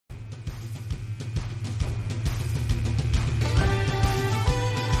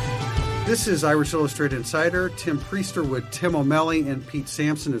This is Irish Illustrated Insider. Tim Priester with Tim O'Malley and Pete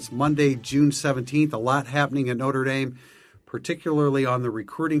Sampson. It's Monday, June 17th. A lot happening at Notre Dame, particularly on the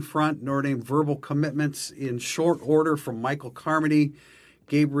recruiting front. Notre Dame verbal commitments in short order from Michael Carmody,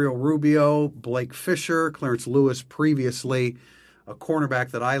 Gabriel Rubio, Blake Fisher, Clarence Lewis previously, a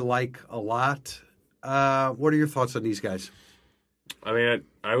cornerback that I like a lot. What are your thoughts on these guys? I mean,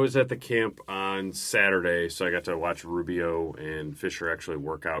 I was at the camp on Saturday, so I got to watch Rubio and Fisher actually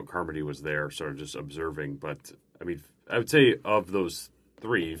work out. Carmody was there, sort of just observing. But, I mean, I would say of those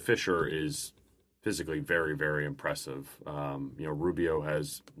three, Fisher is physically very, very impressive. Rubio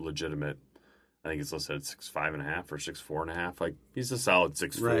has legitimate, I think it's listed at 6'5.5" or 6'4.5". Like, he's a solid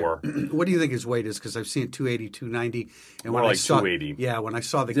 6'4". Right. What do you think his weight is? Because I've seen 280, 290. And more when like I saw 280. Yeah, when I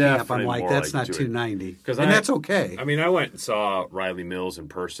saw the camp, I'm like, that's not 290. And that's okay. I mean, I went and saw Riley Mills in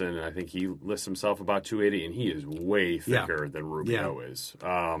person, and I think he lists himself about 280, and he is way thicker than Rubio is.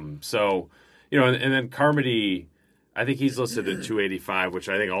 And then Carmody, I think he's listed at 285, which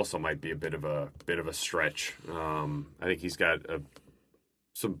I think also might be a bit of a stretch. I think he's got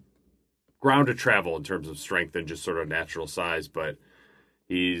some ground to travel in terms of strength and just sort of natural size, but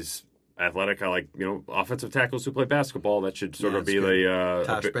he's athletic. I like, offensive tackles who play basketball. That should sort of be the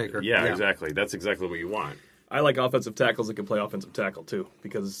Tosh Baker. Yeah, exactly. That's exactly what you want. I like offensive tackles that can play offensive tackle, too,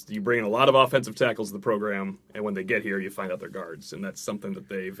 because you bring in a lot of offensive tackles to the program, and when they get here, you find out they're guards, and that's something that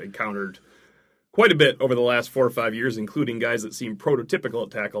they've encountered quite a bit over the last 4 or 5 years, including guys that seem prototypical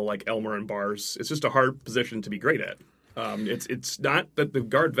at tackle, like Elmer and Bars. It's just a hard position to be great at. It's not that the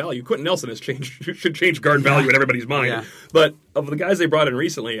guard value, Quentin Nelson should change guard value in everybody's mind. But of the guys they brought in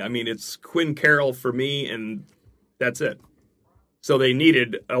recently, I mean, it's Quinn Carroll for me, and that's it. So they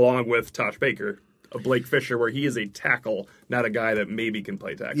needed, along with Tosh Baker, a Blake Fisher, where he is a tackle, not a guy that maybe can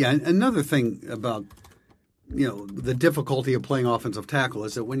play tackle. Yeah, another thing about the difficulty of playing offensive tackle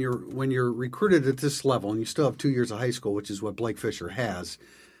is that when you're recruited at this level and you still have 2 years of high school, which is what Blake Fisher has.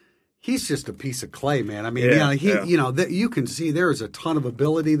 He's just a piece of clay, man. I mean, you can see there is a ton of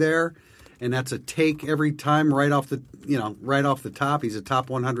ability there, and that's a take every time right off the top. He's a top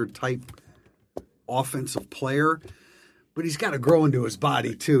 100 type offensive player, but he's got to grow into his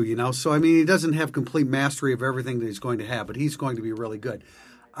body too, So I mean, he doesn't have complete mastery of everything that he's going to have, but he's going to be really good.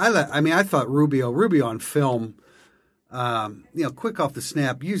 I thought Rubio on film, quick off the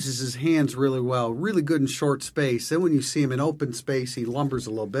snap, uses his hands really well, really good in short space. Then when you see him in open space, he lumbers a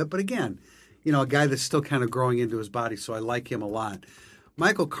little bit. But again, a guy that's still kind of growing into his body, so I like him a lot.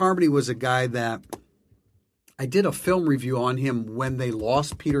 Michael Carmody was a guy that I did a film review on him when they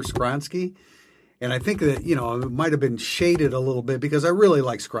lost Peter Skronsky. And I think that, it might have been shaded a little bit because I really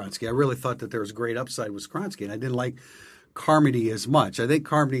like Skronsky. I really thought that there was great upside with Skronsky, and I didn't like Carmody as much. I think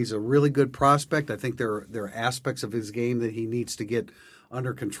Carmody's a really good prospect. I think there are aspects of his game that he needs to get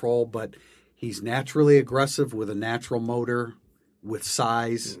under control, but he's naturally aggressive with a natural motor, with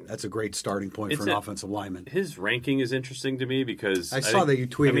size. That's a great starting point for an offensive lineman. His ranking is interesting to me because I saw that you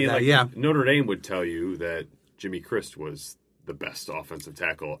tweeted that. Yeah, Notre Dame would tell you that Jimmy Christ was the best offensive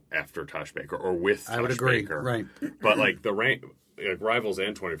tackle after Tosh Baker or with Tosh I would agree. Baker. Right, but like the rank, Rivals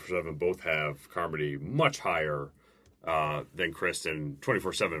and 24/7 both have Carmody much higher than Christ, and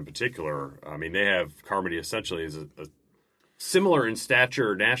 24/7 in particular. I mean, they have Carmody essentially as a similar in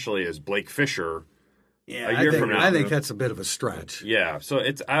stature nationally as Blake Fisher. Yeah, I think that's a bit of a stretch. Yeah, so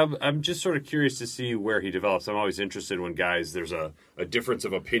I'm just sort of curious to see where he develops. I'm always interested when there's a difference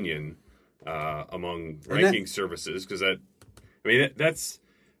of opinion among ranking services because that's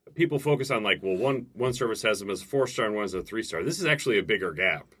people focus on like, well, one service has him as a 4-star and one as a 3-star. This is actually a bigger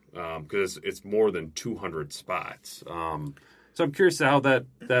gap. Because it's more than 200 spots. So I'm curious how that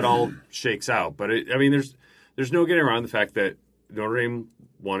all shakes out. But there's no getting around the fact that Notre Dame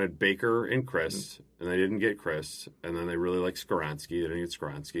wanted Baker and Christ, and they didn't get Christ. And then they really liked Skronsky. They didn't get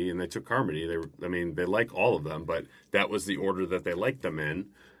Skronsky, and they took Carmody. They like all of them, but that was the order that they liked them in.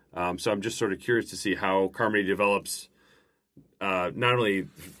 So I'm just sort of curious to see how Carmody develops. Not only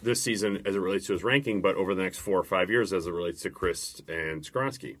this season as it relates to his ranking, but over the next 4 or 5 years as it relates to Christ and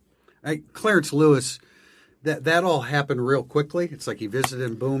Skronsky. Clarence Lewis, that all happened real quickly. It's like he visited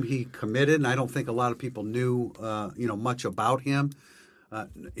and boom, he committed. And I don't think a lot of people knew, much about him,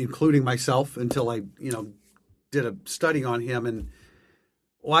 including myself, until I, did a study on him. And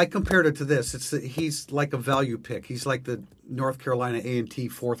I compared it to this. He's like a value pick. He's like the North Carolina A&T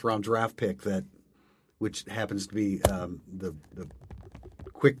 4th-round draft pick which happens to be the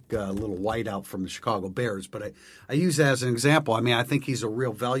quick little whiteout from the Chicago Bears. But I use that as an example. I mean, I think he's a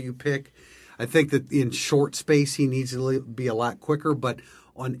real value pick. I think that in short space he needs to be a lot quicker. But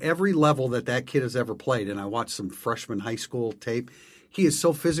on every level that kid has ever played, and I watched some freshman high school tape, he is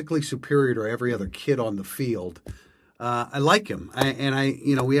so physically superior to every other kid on the field. I like him.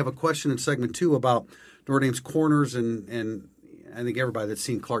 We have a question in segment 2 about Notre Dame's corners, and I think everybody that's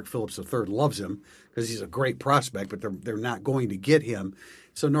seen Clark Phillips III loves him because he's a great prospect, but they're not going to get him.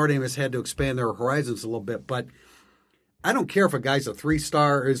 So Notre Dame has had to expand their horizons a little bit. But I don't care if a guy's a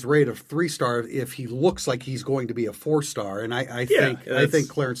 3-star, is rated a 3-star, if he looks like he's going to be a 4-star. And I think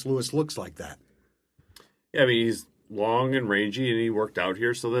Clarence Lewis looks like that. Yeah, I mean, he's long and rangy, and he worked out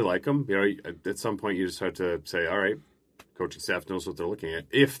here, so they like him. At some point, you just have to say, all right, coaching staff knows what they're looking at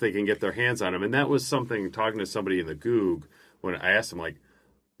if they can get their hands on him. And that was something, talking to somebody in the Goog, when I asked him, like,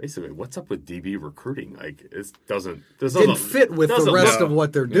 basically, what's up with DB recruiting? Like, it doesn't fit with the rest of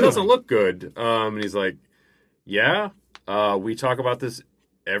what they're doing. It doesn't look good. And he's like, yeah, we talk about this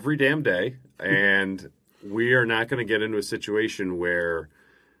every damn day, and we are not going to get into a situation where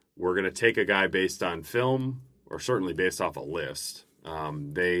we're going to take a guy based on film or certainly based off a list. We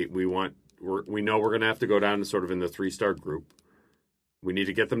know we're going to have to go down to sort of in the 3-star group. We need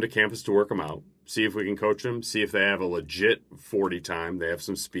to get them to campus to work them out, see if we can coach them, see if they have a legit 40 time, they have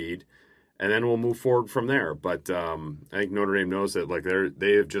some speed, and then we'll move forward from there. But I think Notre Dame knows that like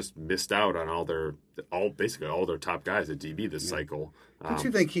they have just missed out on basically all their top guys at DB this cycle. Don't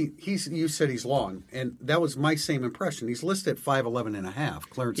you think you said he's long, and that was my same impression. He's listed at 5'11 and a half,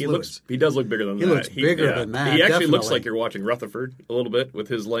 Clarence Lewis. He does look bigger than that. He looks bigger than that. He actually looks like you're watching Rutherford a little bit with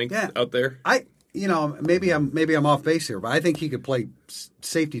his length out there. Maybe I'm off base here, but I think he could play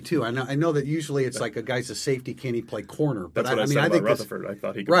safety too. I know that usually it's like a guy's a safety, can he play corner? But That's what I said about Rutherford. I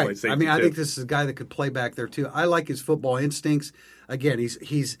thought he could play safety. I mean, I think this is a guy that could play back there too. I like his football instincts. Again,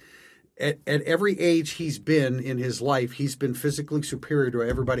 he's at every age he's been in his life, he's been physically superior to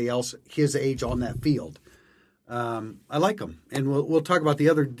everybody else his age on that field. I like him, and we'll talk about the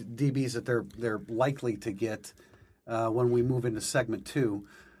other DBs that they're likely to get when we move into segment 2.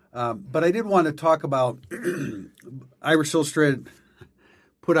 But I did want to talk about Irish Illustrated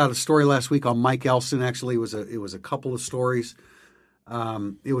put out a story last week on Mike Elston. Actually, it was a couple of stories.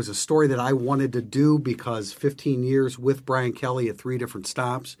 It was a story that I wanted to do because 15 years with Brian Kelly at 3 different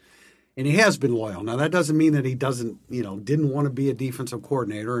stops, and he has been loyal. Now that doesn't mean that he didn't want to be a defensive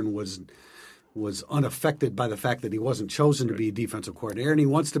coordinator and was unaffected by the fact that he wasn't chosen to be a defensive coordinator, and he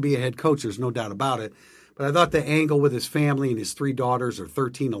wants to be a head coach. There's no doubt about it. But I thought the angle with his family and his 3 daughters are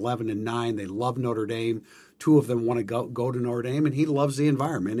 13, 11, and 9. They love Notre Dame. 2 of them want to go to Notre Dame, and he loves the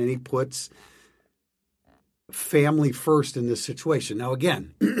environment, and he puts family first in this situation. Now,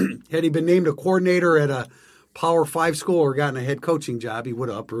 again, had he been named a coordinator at a Power 5 school or gotten a head coaching job, he would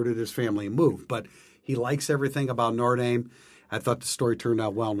have uprooted his family and moved. But he likes everything about Notre Dame. I thought the story turned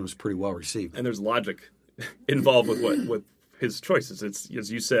out well and was pretty well received. And there's logic involved with his choices. It's,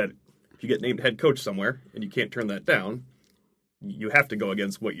 as you said, if you get named head coach somewhere and you can't turn that down, you have to go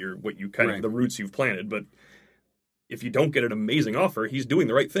against what you kind of the roots you've planted. But if you don't get an amazing offer, he's doing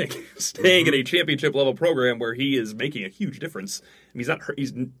the right thing. Staying at a championship level program where he is making a huge difference. He's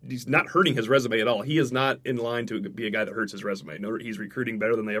not hurting his resume at all. He is not in line to be a guy that hurts his resume. No, he's recruiting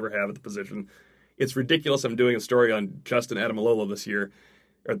better than they ever have at the position. It's ridiculous. I'm doing a story on Justin Adamalola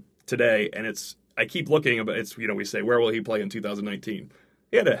today, and I keep looking, but we say, where will he play in 2019?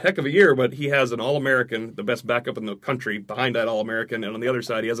 He had a heck of a year, but he has an All-American, the best backup in the country, behind that All-American, and on the other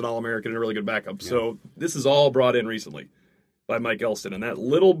side, he has an All-American and a really good backup. Yeah. So this is all brought in recently by Mike Elston. And that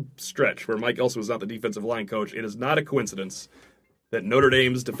little stretch where Mike Elston was not the defensive line coach, it is not a coincidence that Notre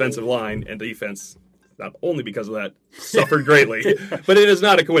Dame's defensive line and defense, not only because of that, suffered greatly, but it is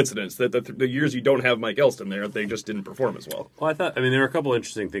not a coincidence that the years you don't have Mike Elston there, they just didn't perform as well. Well, there are a couple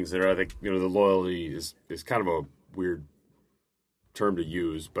interesting things there. I think, the loyalty is kind of a weird term to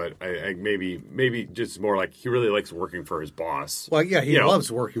use, but I maybe just more like he really likes working for his boss. Well, yeah, he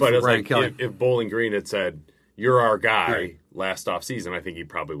loves working for Brian Kelly. If Bowling Green had said, "You're our guy," last off season, I think he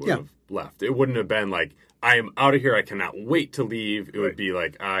probably would have left. It wouldn't have been like, "I am out of here. I cannot wait to leave." It would be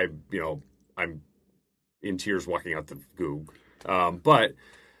like, I'm in tears walking out the Goog. But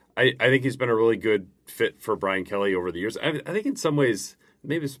I think he's been a really good fit for Brian Kelly over the years. I think in some ways,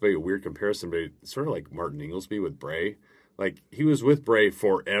 maybe this would be a weird comparison, but it's sort of like Martin Inglesby with Bray. Like, he was with Bray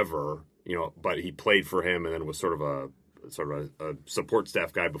forever, but he played for him and then was sort of a support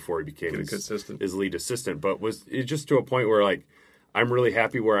staff guy before he became his lead assistant. But was just to a point where, like, I'm really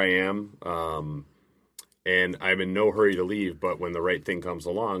happy where I am, and I'm in no hurry to leave. But when the right thing comes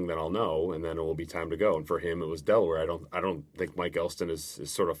along, then I'll know, and then it will be time to go. And for him, it was Delaware. I don't think Mike Elston has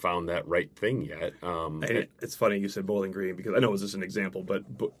sort of found that right thing yet. It's funny you said Bowling Green because I know it was just an example, but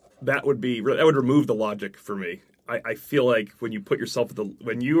that would remove the logic for me. I feel like when you put yourself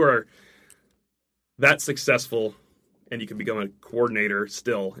when you are that successful and you can become a coordinator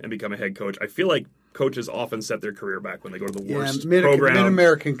still and become a head coach. I feel like coaches often set their career back when they go to the worst program.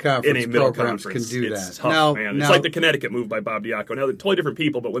 Mid-American Conference in a middle programs conference can do it's that. Tough, man. It's like the Connecticut move by Bob Diaco. Now they're totally different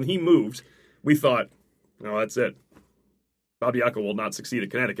people, but when he moved, we thought, no, that's it. Bob Diaco will not succeed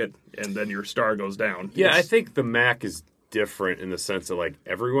at Connecticut, and then your star goes down. Yeah, I think the MAC is different in the sense that like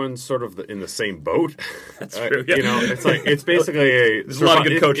everyone's sort of in the same boat. That's true. Yeah. You know, it's basically there's a lot of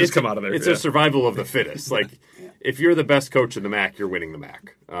good coaches come out of there. It's a survival of the fittest. Like if you're the best coach in the MAC, you're winning the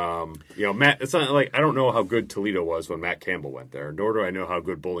MAC. You know, Matt. It's not like I don't know how good Toledo was when Matt Campbell went there, nor do I know how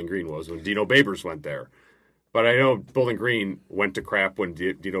good Bowling Green was when Dino Babers went there. But I know Bowling Green went to crap when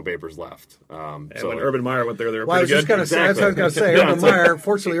Dino Babers left. And when Urban Meyer went there, they were well, pretty good. That's what I was going to say. Urban Meyer,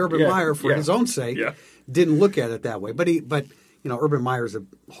 fortunately, Urban Meyer, for his own sake, didn't look at it that way. But you know, Urban Meyer's a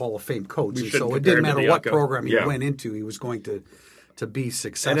Hall of Fame coach, and so it didn't matter what program he went into, he was going to be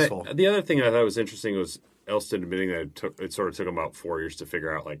successful. And the other thing I thought was interesting was Elston admitting that it sort of took him about 4 years to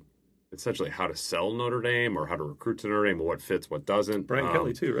figure out, like, essentially how to sell Notre Dame or how to recruit to Notre Dame, and what fits, what doesn't. Brian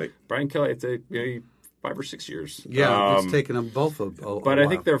Kelly too, right? Brian Kelly, it's 5 or 6 years. Yeah, it's taken them both a But while. I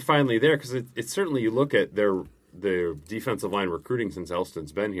think they're finally there because it's certainly, you look at their defensive line recruiting since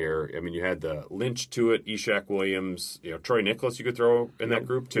Elston's been here. I mean, you had the Lynch, Tuitt, Eshak Williams, you know, Troy Nicholas you could throw in that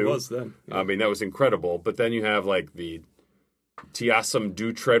group too. He was then. Yeah. I mean, that was incredible. But then you have like the Tiassum,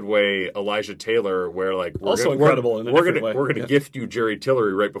 Du Treadway, Elijah Taylor, where like we're gonna gift you Jerry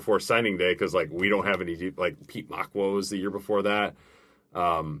Tillery right before signing day because like we don't have any like Pete Mockwell was the year before that.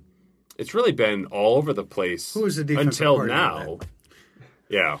 It's really been all over the place. Who was the defensive until now?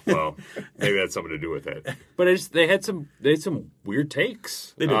 Yeah, well, maybe that's something to do with it. But they had some weird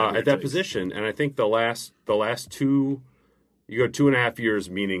takes at that position, and I think the last two, you go 2.5 years,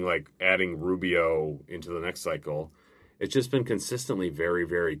 meaning like adding Rubio into the next cycle. It's just been consistently very,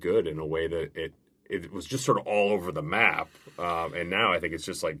 very good in a way that it was just sort of all over the map, and now I think it's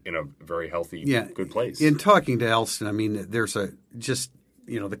just like in a very healthy, good place. In talking to Elston, I mean, there's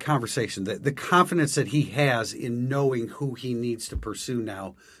the conversation, the confidence that he has in knowing who he needs to pursue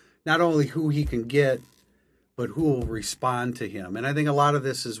now, not only who he can get, but who will respond to him. And I think a lot of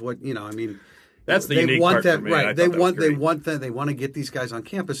this is what, I mean, that's the unique part for me. Right. They want to get these guys on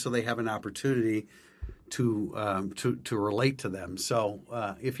campus so they have an opportunity to relate to them. So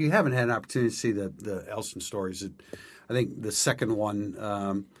if you haven't had an opportunity to see the Elston stories, I think the second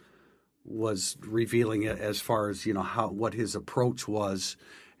one was revealing it as far as what his approach was,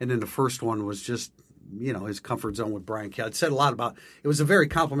 and then the first one was just his comfort zone with Brian Kelly. It said a lot about. It was a very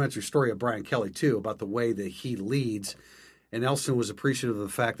complimentary story of Brian Kelly too, about the way that he leads, and Elston was appreciative of the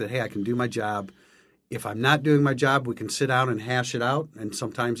fact that, hey, I can do my job. If I'm not doing my job, we can sit down and hash it out, and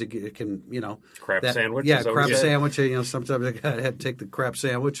sometimes it can crap sandwich. Yeah, crap sandwich. Sometimes I gotta have to take the crap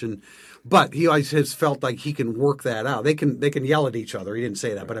sandwich, but he always has felt like he can work that out. They can yell at each other. He didn't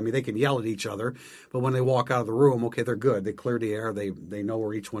say that, but I mean they can yell at each other. But when they walk out of the room, okay, they're good. They clear the air. They know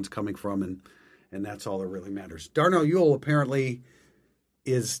where each one's coming from, and that's all that really matters. Darnell Ewell apparently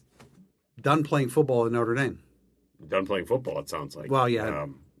is done playing football at Notre Dame. Done playing football, it sounds like. Well, yeah.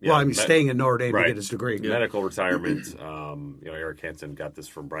 Staying at Notre Dame to get his degree. Medical retirement. Eric Hansen got this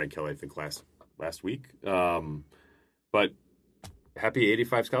from Brian Kelly, I think, last week. But happy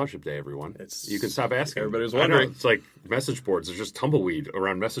 85 Scholarship Day, everyone. You can stop asking. Everybody's wondering. It's like message boards. There's just tumbleweed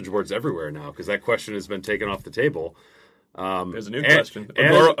around message boards everywhere now because that question has been taken off the table. There's a new question.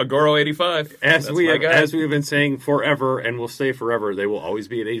 Agoro 85. As we have been saying forever and will stay forever, they will always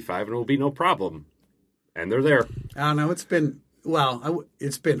be at 85 and it will be no problem. And they're there. I don't know. It's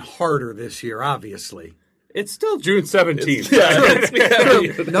been harder this year, obviously. It's still June 17th.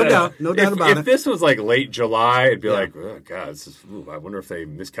 No doubt about it. If this was like late July, it'd be like, oh, God, I wonder if they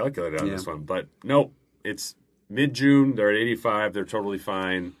miscalculated on this one. But no, it's mid-June. They're at 85. They're totally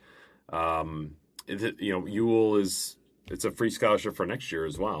fine. Ewell it's a free scholarship for next year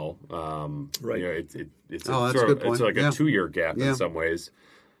as well. Right. That's a good point. It's like a 2-year gap in some ways.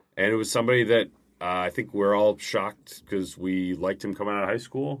 And it was somebody that I think we're all shocked because we liked him coming out of high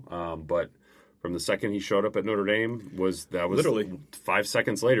school. But from the second he showed up at Notre Dame, was literally 5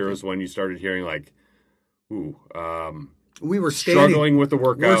 seconds later was when you started hearing like, ooh. We were struggling with the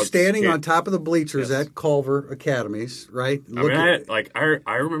workouts. We were standing on top of the bleachers at Culver Academies, right? I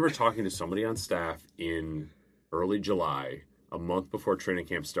remember talking to somebody on staff in early July, a month before training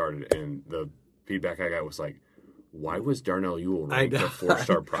camp started, and the feedback I got was like, why was Darnell Ewell ranked a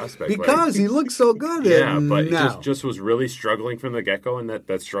 4-star prospect? Because he looked so good. But he just was really struggling from the get-go, and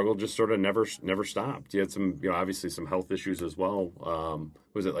that struggle just sort of never stopped. He had some, obviously some health issues as well.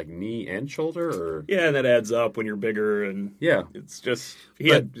 Was it like knee and shoulder? Or and that adds up when you're bigger, and it's just he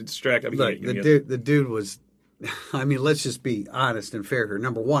had distracted. The dude was I mean, let's just be honest and fair here.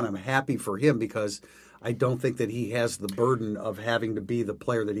 Number one, I'm happy for him because I don't think that he has the burden of having to be the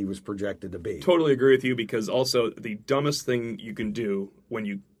player that he was projected to be. Totally agree with you, because also the dumbest thing you can do when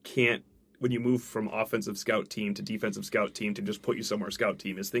you move from offensive scout team to defensive scout team to just put you somewhere scout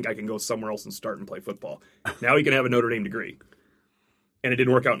team is think I can go somewhere else and start and play football. Now he can have a Notre Dame degree. And it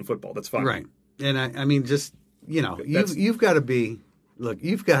didn't work out in football. That's fine. Right. And I mean, just, you've got to be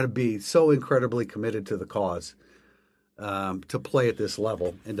so incredibly committed to the cause to play at this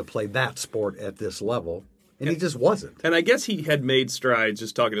level and to play that sport at this level. And he just wasn't. And I guess he had made strides,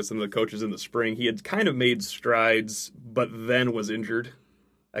 just talking to some of the coaches in the spring. He had kind of made strides, but then was injured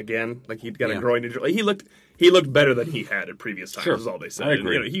again. Like he'd got a groin injury. Like he looked better than he had at previous times, is all they said. I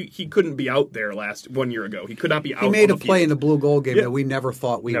agree. And, he couldn't be out there 1 year ago. He could not be out. He made a play in the blue gold game that we never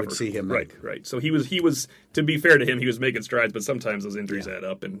thought we would see him make. Right. So he was, to be fair to him, he was making strides, but sometimes those injuries add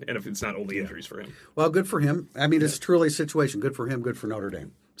up, and if it's not only injuries for him. Well, good for him. I mean, it's truly a situation. Good for him, good for Notre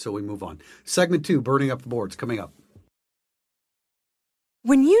Dame. So we move on. Segment 2, burning up the boards, coming up.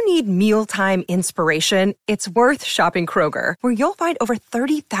 When you need mealtime inspiration, it's worth shopping Kroger, where you'll find over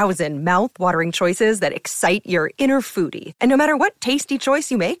 30,000 mouth-watering choices that excite your inner foodie. And no matter what tasty choice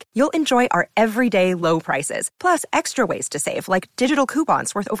you make, you'll enjoy our everyday low prices, plus extra ways to save, like digital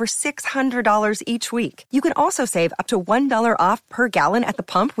coupons worth over $600 each week. You can also save up to $1 off per gallon at the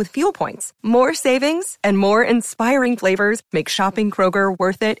pump with fuel points. More savings and more inspiring flavors make shopping Kroger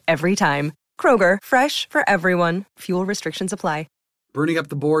worth it every time. Kroger, fresh for everyone. Fuel restrictions apply. Burning up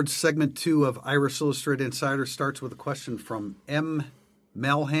the boards, segment 2 of Irish Illustrated Insider starts with a question from M.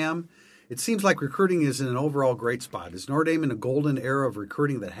 Melham. It seems like recruiting is in an overall great spot. Is Notre Dame in a golden era of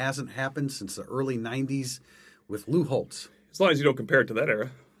recruiting that hasn't happened since the early 90s with Lou Holtz? As long as you don't compare it to that era,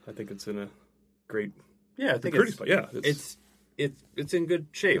 I think it's in a great I think recruiting spot. Yeah, it's in good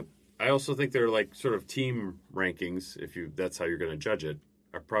shape. I also think they're like sort of team rankings, that's how you're going to judge it,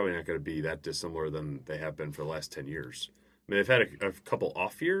 are probably not going to be that dissimilar than they have been for the last 10 years. I mean, they've had a couple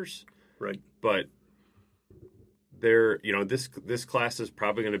off years, right? But they're, this class is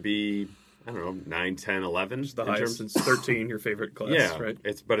probably going to be, I don't know, 9, 10, 11. It's the highest since 13, your favorite class, right?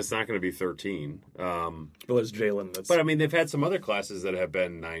 But it's not going to be 13. Well, there's Jalen. But, I mean, they've had some other classes that have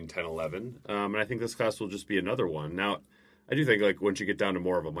been 9, 10, 11. And I think this class will just be another one. Now, I do think, like, once you get down to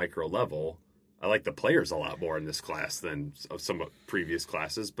more of a micro level, I like the players a lot more in this class than some previous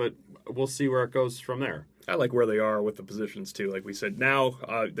classes. But we'll see where it goes from there. I like where they are with the positions, too. Like we said, now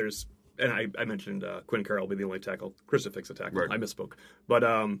there's... And I mentioned Quinn Carroll will be the only tackle. Crucifix a tackle. Right. I misspoke. But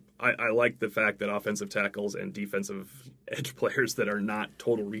I like the fact that offensive tackles and defensive edge players that are not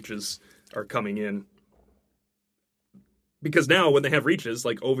total reaches are coming in. Because now when they have reaches,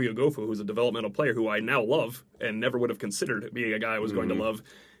 like Ovi Ogofu, who's a developmental player who I now love and never would have considered being a guy I was going to love,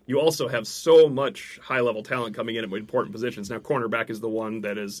 you also have so much high-level talent coming in at important positions. Now, cornerback is the one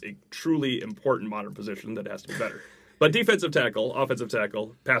that is a truly important modern position that has to be better. But defensive tackle, offensive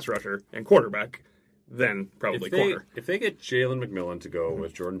tackle, pass rusher, and quarterback, then probably corner. If they get Jalen McMillan to go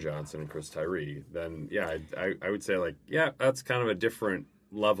with Jordan Johnson and Chris Tyree, then, I would say, that's kind of a different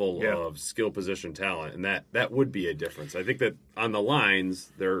level of skill position talent, and that would be a difference. I think that on the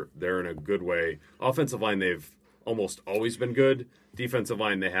lines, they're in a good way. Offensive line, they've almost always been good. Defensive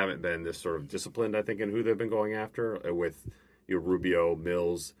line, they haven't been this sort of disciplined, I think, in who they've been going after, with Rubio,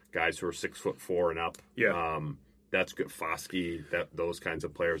 Mills, guys who are 6'4" and up. Yeah. That's good. Foskey, those kinds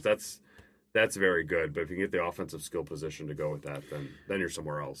of players. That's very good. But if you can get the offensive skill position to go with that, then you're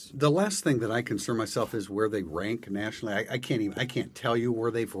somewhere else. The last thing that I concern myself is where they rank nationally. I can't tell you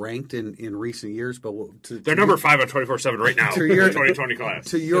where they've ranked in recent years, but they're number 5 on 24/7 right now. To your 2020 class.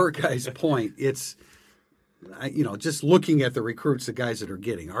 To your guys' point, it's just looking at the recruits, the guys that are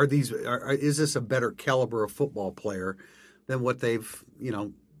getting, is this a better caliber of football player than what they've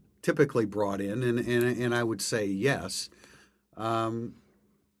typically brought in, and I would say yes. I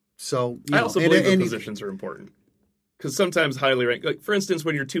also believe the positions are important because sometimes highly ranked. Like for instance,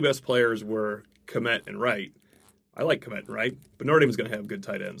 when your two best players were Kmet and Wright, I like Kmet and Wright, but Notre Dame is going to have good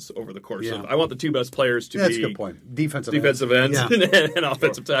tight ends over the course of. I want the two best players to be. That's a good point. Defensive ends and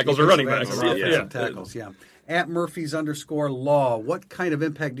offensive tackles or running backs. Tackles. At Murphy's _law, what kind of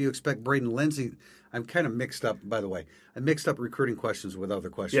impact do you expect Braden Lenzy? I'm kind of mixed up, by the way. I mixed up recruiting questions with other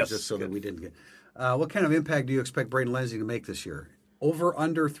questions just so that we didn't get. What kind of impact do you expect Braden Lenzy to make this year? Over,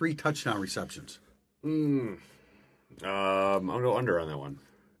 under 3 touchdown receptions? I'll go under on that one.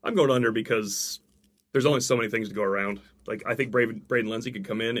 I'm going under because there's only so many things to go around. Like I think Braden Lenzy could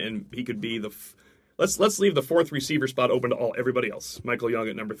come in and he could be let's leave the 4th receiver spot open to everybody else. Michael Young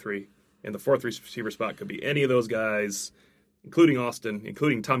at number 3. And the 4th receiver spot could be any of those guys, including Austin,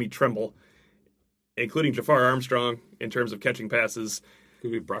 including Tommy Tremble. including Jafar Armstrong in terms of catching passes.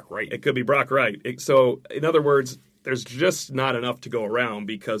 Could be Brock Wright. It could be Brock Wright. So, in other words, there's just not enough to go around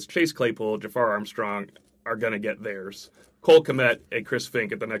because Chase Claypool, Jafar Armstrong are going to get theirs. Cole Kmet and Chris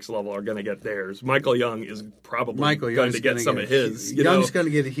Fink at the next level are going to get theirs. Michael Young is probably going to get some of his. Young's going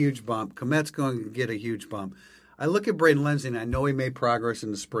to get a huge bump. Kmet's going to get a huge bump. I look at Braden Lenzy, and I know he made progress in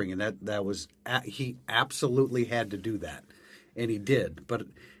the spring, and that was he absolutely had to do that, and he did. But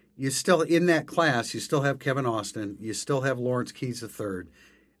you still, in that class, you still have Kevin Austin. You still have Lawrence Keys III.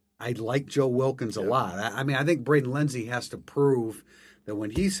 I like Joe Wilkins a lot. I mean, I think Braden Lenzy has to prove that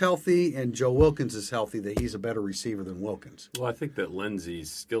when he's healthy and Joe Wilkins is healthy, that he's a better receiver than Wilkins. Well, I think that Lenzy's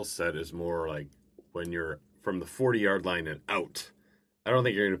skill set is more like when you're from the 40-yard line and out. I don't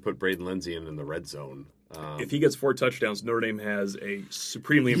think you're going to put Braden Lenzy in the red zone. If he gets 4 touchdowns, Notre Dame has a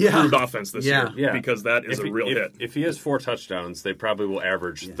supremely improved offense this year because that is a real hit. If he has 4 touchdowns, they probably will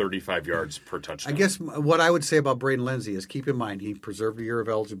average 35 yards per touchdown. I guess what I would say about Braden Lenzy is keep in mind he preserved a year of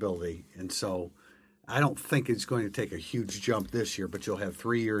eligibility, and so I don't think it's going to take a huge jump this year, but you'll have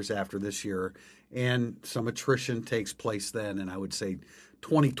 3 years after this year, and some attrition takes place then, and I would say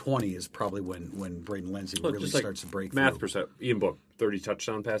 2020 is probably when Braden Lenzy really starts to break math through. percent. Ian Book, 30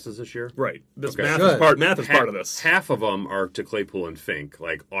 touchdown passes this year. Right. This Okay. math is part of this. Half of them are to Claypool and Fink,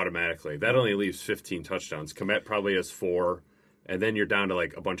 like automatically. That only leaves 15 touchdowns. Kmet probably has 4, and then you're down to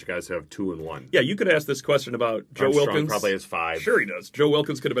like a bunch of guys who have 2 and 1. Yeah, you could ask this question about Joe Armstrong Wilkins. probably has 5. Sure he does. Joe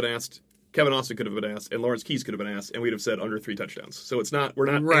Wilkins could have been asked. Kevin Austin could have been asked, and Lawrence Keys could have been asked, and we'd have said under 3 touchdowns. So we're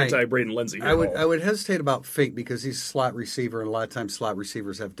not anti Braden Lenzy. I would hesitate about Fink because he's a slot receiver, and a lot of times slot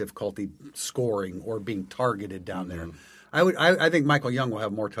receivers have difficulty scoring or being targeted down there. I think Michael Young will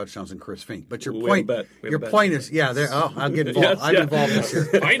have more touchdouts than Chris Fink. But your point is I'll get involved. I'm involved this year.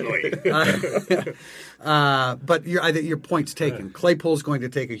 Finally. But I think your point's taken. Claypool's going to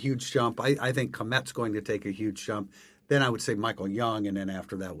take a huge jump. I think Kmet's going to take a huge jump. Then I would say Michael Young, and then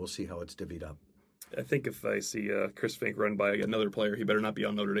after that, we'll see how it's divvied up. I think if I see Chris Fink run by another player, he better not be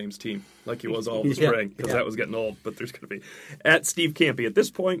on Notre Dame's team like he was all the spring because that was getting old. But there's going to be. At Steve Campy, at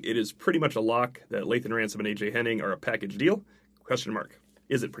this point, it is pretty much a lock that Lathan Ransom and A.J. Henning are a package deal? Question mark.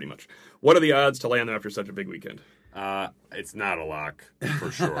 Is it pretty much? What are the odds to land them after such a big weekend? It's not a lock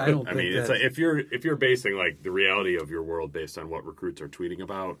for sure. I mean, it's like if you're basing like the reality of your world based on what recruits are tweeting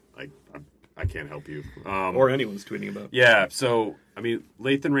about, like I can't help you. Or anyone's tweeting about. Yeah, so, I mean,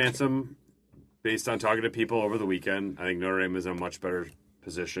 Lathan Ransom, based on talking to people over the weekend, I think Notre Dame is in a much better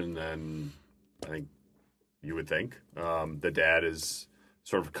position than I think you would think. The dad is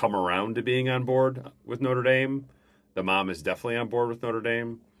sort of come around to being on board with Notre Dame. The mom is definitely on board with Notre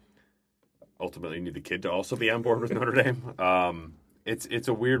Dame. Ultimately, you need the kid to also be on board with Notre Dame. It's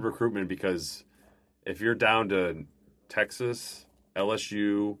a weird recruitment because if you're down to Texas,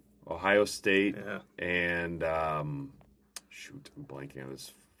 LSU, Ohio State, and I'm blanking on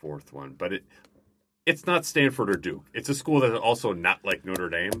this fourth one, but it's not Stanford or Duke. It's a school that's also not like Notre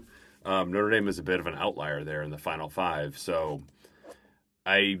Dame. Notre Dame is a bit of an outlier there in the Final Five, so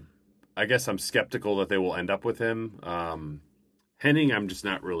I guess I'm skeptical that they will end up with him. Henning, I'm just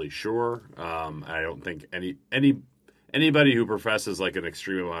not really sure. I don't think anybody who professes like an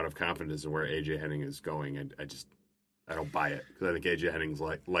extreme amount of confidence in where A.J. Henning is going, I don't buy it because I think A.J. Henning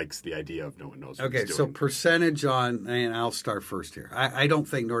likes the idea of no one knows what he's doing. So percentage on, and I'll start first here. I don't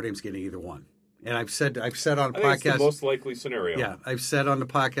think Notre Dame's getting either one. And I've said on the podcast. It's the most likely scenario. Yeah, I've said on the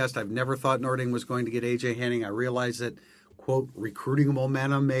podcast I've never thought Notre Dame was going to get A.J. Henning. I realize that, quote, recruiting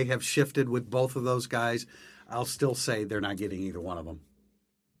momentum may have shifted with both of those guys. I'll still say they're not getting either one of them.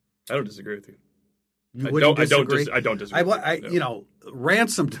 I don't disagree with you. I don't disagree.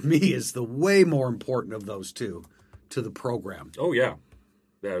 Ransom to me is the way more important of those two to the program. Oh, yeah.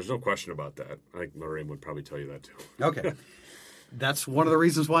 Yeah, there's no question about that. I think Notre Dame would probably tell you that, too. Okay. That's one of the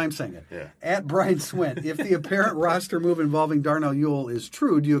reasons why I'm saying it. Yeah. At Brian Swint, if the apparent roster move involving Darnell Ewell is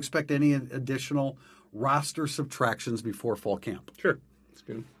true, do you expect any additional roster subtractions before fall camp? Sure. That's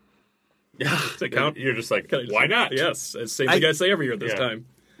good. Yeah. You're just like, why not? Yes. Same thing I say every year at this time.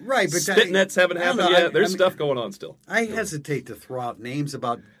 Right, but spit nets haven't happened yet. There's stuff going on still. I hesitate to throw out names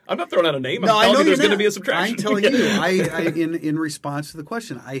about. I'm not throwing out a name. I'm telling you there's going to be a subtraction. I'm telling you. In response to the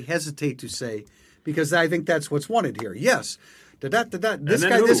question, I hesitate to say because I think that's what's wanted here. Yes,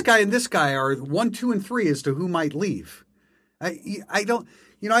 this guy, and this guy are 1, 2, and 3 as to who might leave. I don't.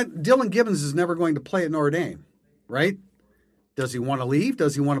 Dylan Gibbons is never going to play at Notre Dame, right? Does he want to leave?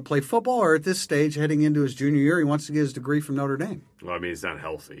 Does he want to play football? Or at this stage, heading into his junior year, he wants to get his degree from Notre Dame? Well, I mean, he's not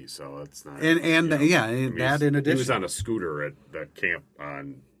healthy, so it's not. In addition. He was on a scooter at the camp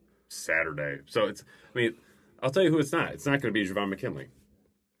on Saturday. So I'll tell you who it's not. It's not going to be Javon McKinley.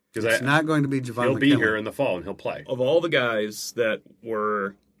 Because It's not going to be Javon He'll McKinley. be here in the fall, and he'll play. Of all the guys that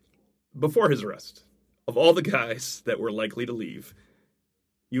were, before his arrest, of all the guys that were likely to leave,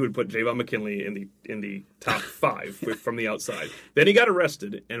 you would put Javon McKinley in the top 5 from the outside. Then he got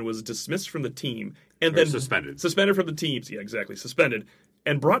arrested and was dismissed from the team, and then suspended from the teams. Yeah, exactly, suspended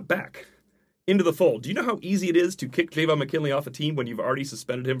and brought back into the fold. Do you know how easy it is to kick Javon McKinley off a team when you've already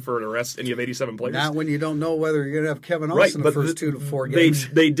suspended him for an arrest and you have 87 players? Not when you don't know whether you're going to have Kevin Right, Olsen but the first 2 to 4 games.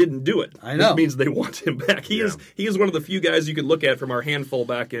 They didn't do it. I know. Which means they want him back. He is one of the few guys you could look at from our handful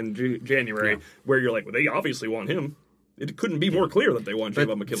back in January where you're like, well, they obviously want him. It couldn't be more clear that they want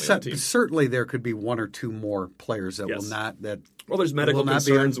Javon McKinley on the team. Certainly there could be 1 or 2 more players that will not. Well, there's medical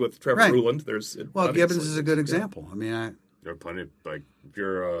concerns with Trevor Ruland. Gibbons is a good example. I mean, there are plenty. Like if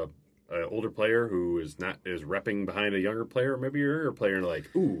you're an older player who is repping behind a younger player, maybe you're a younger player and like,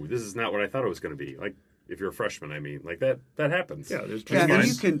 ooh, this is not what I thought it was going to be. Like if you're a freshman, I mean, like that happens. Yeah, there's and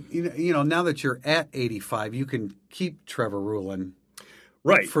you can now that you're at 85, you can keep Trevor Ruland.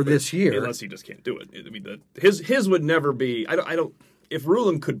 Right for this year, unless he just can't do it. I mean, his would never be. I don't. If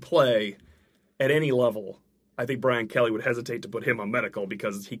Ruland could play at any level, I think Brian Kelly would hesitate to put him on medical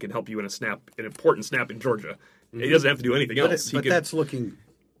because he can help you in an important snap in Georgia. Mm-hmm. He doesn't have to do anything else. But that's looking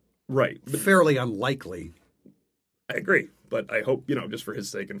right, fairly unlikely. I agree, but I hope just for his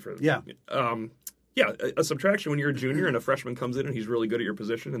sake and for a subtraction when you're a junior and a freshman comes in and he's really good at your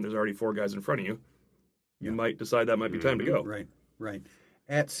position and there's already 4 guys in front of you, you might decide that might be time to go. Right.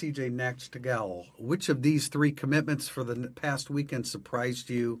 At CJ Nachtagel, which of these 3 commitments for the past weekend surprised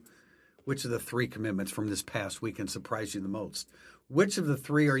you? Which of the 3 commitments from this past weekend surprised you the most? Which of the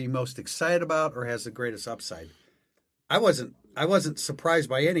 3 are you most excited about or has the greatest upside? I wasn't surprised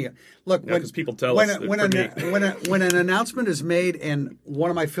by any. Look, because people tell when us when an announcement is made and one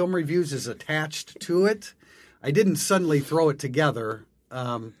of my film reviews is attached to it, I didn't suddenly throw it together.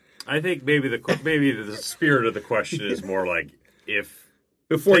 I think maybe the spirit of the question is more like if.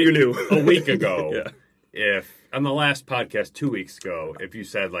 Before you knew. A week ago, if on the last podcast 2 weeks ago, if you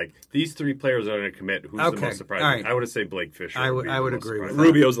said like these 3 players are going to commit, who's the most surprising? Right. I would have said Blake Fisher. I would agree with that.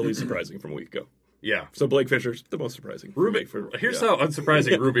 Rubio's the least surprising from a week ago. Yeah. So Blake Fisher's the most surprising. Here's how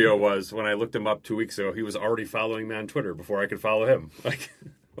unsurprising Rubio was when I looked him up 2 weeks ago. He was already following me on Twitter before I could follow him.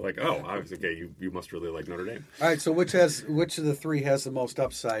 Like, oh, I was okay. You must really like Notre Dame. All right. So which of the 3 has the most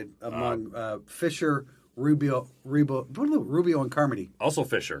upside among Fisher, Rubio, and Carmody? Also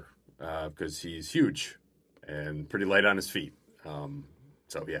Fisher, because he's huge and pretty light on his feet.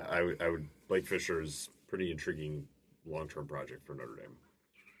 So yeah, I would. Blake Fisher is pretty intriguing long-term project for Notre Dame.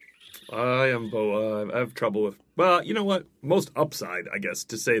 I have trouble with. Well, you know what? Most upside, I guess,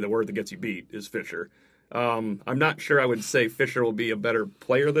 to say the word that gets you beat is Fisher. I'm not sure I would say Fisher will be a better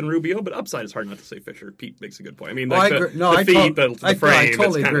player than Rubio, but upside is hard not to say Fisher. Pete makes a good point. I mean, I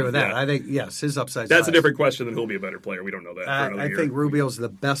totally agree with that. Yeah. I think, yes, his upside. That's a different question than who'll be a better player. We don't know that. I think Rubio's the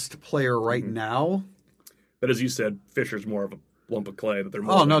best player right now. But as you said, Fisher's more of a lump of clay that they're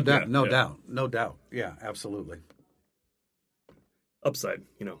more. Oh, no doubt. Yeah, absolutely. Upside,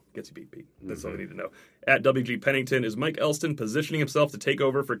 gets you beat. That's all we need to know. At WG Pennington, is Mike Elston positioning himself to take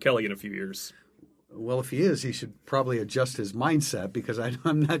over for Kelly in a few years? Well, if he is, he should probably adjust his mindset because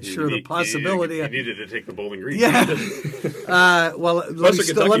I'm not sure the possibility. He needed to take the Bowling Green. Yeah. Let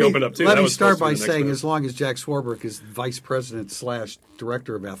me start by saying, as long as Jack Swarbrick is vice president /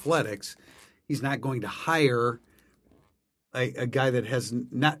 director of athletics, he's not going to hire a guy that has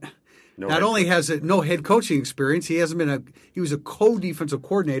not only has no head coaching experience. He was a co-defensive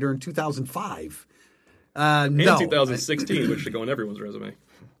coordinator in 2005. And 2016, which should go on everyone's resume.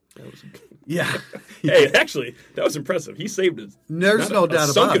 Yeah. Hey, actually, that was impressive. He saved it. There's no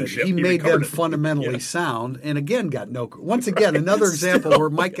doubt about it. He made them fundamentally sound, and again once again another example where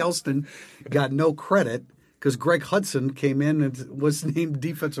Mike Elston got no credit because Greg Hudson came in and was named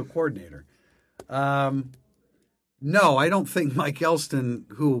defensive coordinator. No, I don't think Mike Elston,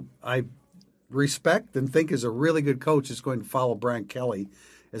 who I respect and think is a really good coach, is going to follow Brian Kelly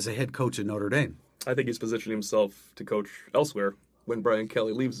as a head coach at Notre Dame. I think he's positioned himself to coach elsewhere when Brian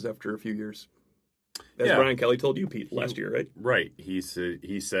Kelly leaves after a few years. As Brian Kelly told you, Pete, last year, right? Right. He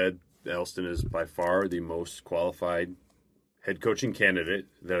said Elston is by far the most qualified head coaching candidate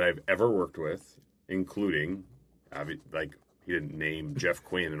that I've ever worked with, including, he didn't name Jeff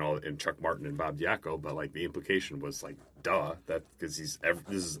Quinn and Chuck Martin and Bob Diaco, but the implication was duh, that because this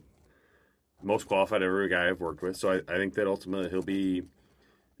is the most qualified every guy I've worked with. So I think that ultimately he'll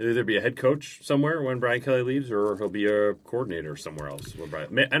either be a head coach somewhere when Brian Kelly leaves, or he'll be a coordinator somewhere else.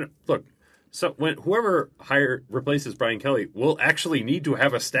 And look, so when whoever replaces Brian Kelly will actually need to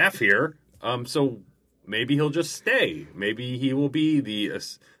have a staff here. So maybe he'll just stay. Maybe he will be the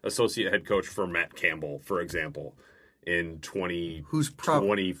associate head coach for Matt Campbell, for example, in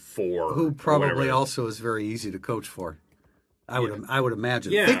 2024. Who probably also is very easy to coach for. I would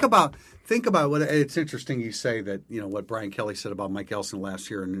imagine. Yeah. Think about what it's interesting you say that, what Brian Kelly said about Mike Elston last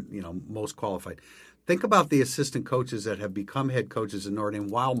year and, most qualified. Think about the assistant coaches that have become head coaches in Notre Dame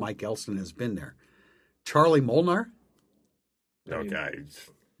while Mike Elston has been there. Charlie Molnar. Okay.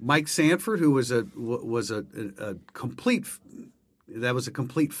 Mike Sanford, who was a complete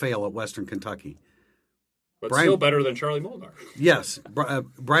fail at Western Kentucky. But still better than Charlie Molnar. Yes.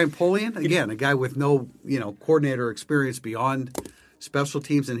 Brian Polian, again, a guy with no, coordinator experience beyond special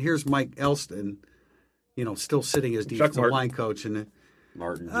teams. And here's Mike Elston, still sitting as defensive line coach. And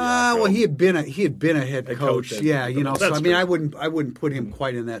Martin. Well, he had been a head coach. Yeah, so true. I wouldn't put him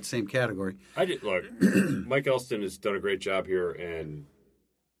quite in that same category. Look, Mike Elston has done a great job here, and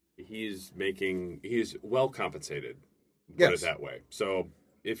he's well compensated. Put it that way. So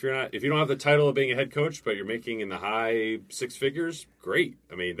if you don't have the title of being a head coach, but you're making in the high six figures, great.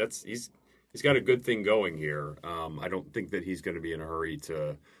 I mean, he's got a good thing going here. I don't think that he's going to be in a hurry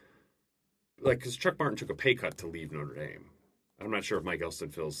to, because Chuck Martin took a pay cut to leave Notre Dame. I'm not sure if Mike Elston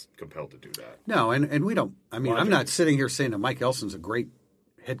feels compelled to do that. No, and we don't. I mean, I'm not sitting here saying that Mike Elston's a great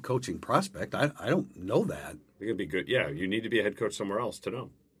head coaching prospect. I don't know that. I think it'd be good. Yeah, you need to be a head coach somewhere else to know.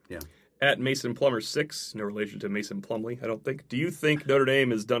 Yeah. At Mason Plummer 6, no relation to Mason Plumley, I don't think. Do you think Notre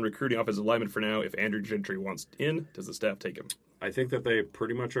Dame is done recruiting offensive linemen for now? If Andrew Gentry wants in, does the staff take him? I think that they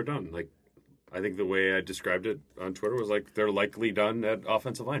pretty much are done. I think the way I described it on Twitter was they're likely done at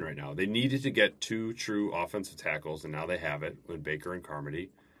offensive line right now. They needed to get 2 true offensive tackles, and now they have it with Baker and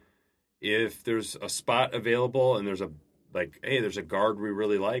Carmody. If there's a spot available and there's there's a guard we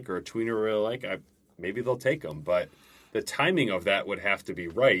really like or a tweener we really like, maybe they'll take them. But the timing of that would have to be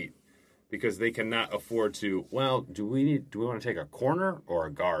right because they cannot afford to. Well, do we want to take a corner or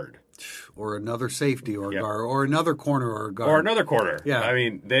a guard? Or another safety or a guard, or another corner or a guard. Or another corner. Yeah. I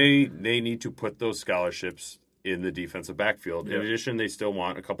mean, they need to put those scholarships in the defensive backfield. In addition, they still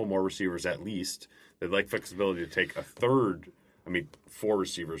want a couple more receivers at least. They'd like flexibility to take 4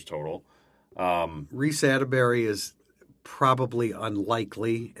 receivers total. Reese Atterbury is probably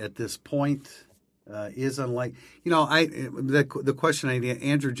unlikely at this point. The question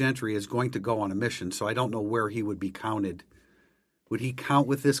Andrew Gentry is going to go on a mission, so I don't know where he would be counted. Would he count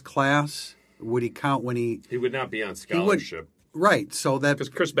with this class? Would he count when he... He would not be on scholarship. Right, so that... Because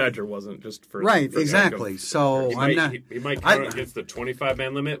Chris Badger wasn't, just for... Right, exactly. So he might count against the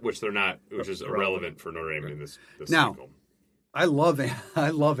 25-man limit, which they're not, which is irrelevant for Notre Dame in this now, cycle. I love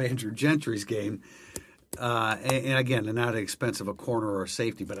Andrew Gentry's game. And again, not at the expense of a corner or a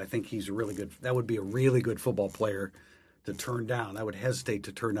safety, but I think he's really good. That would be a really good football player to turn down. I would hesitate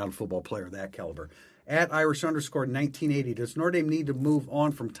to turn down a football player of that caliber. At Irish_1980, does Notre Dame need to move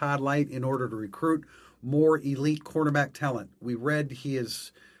on from Todd Light in order to recruit more elite cornerback talent? We read he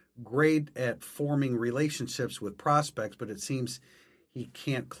is great at forming relationships with prospects, but it seems he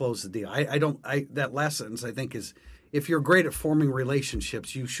can't close the deal. That last sentence I think is, if you're great at forming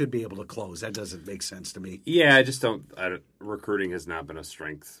relationships, you should be able to close. That doesn't make sense to me. Yeah, I just don't. Recruiting has not been a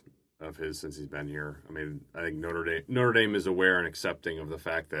strength of his since he's been here. I mean, I think Notre Dame is aware and accepting of the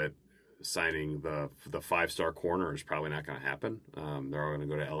fact that signing the 5-star corner is probably not going to happen. They're all going to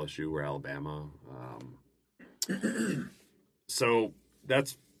go to LSU or Alabama. So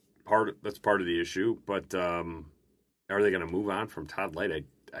that's part of the issue. But are they going to move on from Todd Light?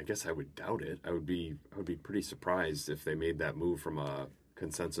 I guess I would doubt it. I would be pretty surprised if they made that move from a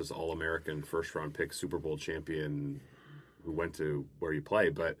consensus All-American first-round pick Super Bowl champion who went to where you play.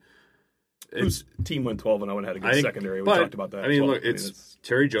 But whose team went 12-0 and had a good secondary. We talked about that. I mean, look,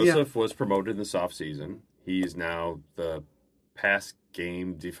 Terry Joseph was promoted this offseason. He's now the pass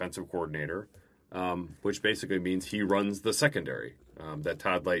game defensive coordinator, which basically means he runs the secondary. That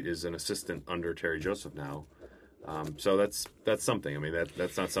Todd Light is an assistant under Terry Joseph now. So that's something. I mean,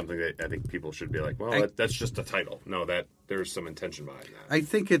 that's not something that I think people should be like, well, that's just a title. No, that there's some intention behind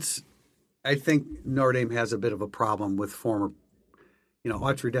that. I think Notre Dame has a bit of a problem with former.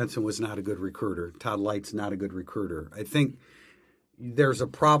 Autry Denson was not a good recruiter. Todd Light's not a good recruiter. I think there's a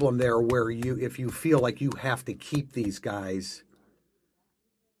problem there where if you feel like you have to keep these guys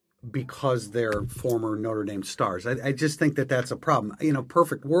because they're former Notre Dame stars. I just think that's a problem.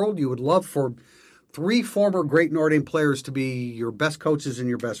 Perfect world, you would love for 3 former great Notre Dame players to be your best coaches and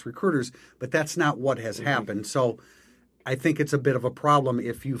your best recruiters, but that's not what has happened. So I think it's a bit of a problem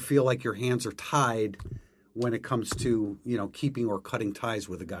if you feel like your hands are tied when it comes to, keeping or cutting ties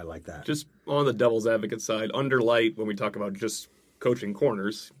with a guy like that. Just on the devil's advocate side, under Light, when we talk about just coaching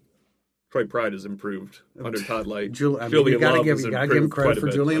corners, Troy Pride has improved under Todd Light. You got to give him credit for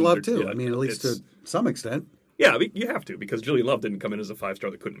Julian Love, too. Yeah, I mean, at least to some extent. Yeah, you have to, because Julian Love didn't come in as a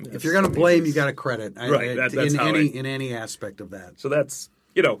 5-star that couldn't miss. If you're going to blame, you got to credit. Right, that's in any aspect of that. So that's,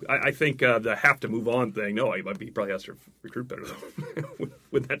 I think the have to move on thing, no, he probably has to recruit better, though.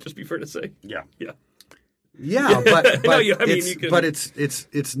 Would that just be fair to say? Yeah. Yeah. Yeah, but No, I mean,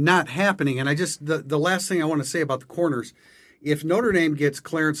 it's not happening. And I just the last thing I want to say about the corners, if Notre Dame gets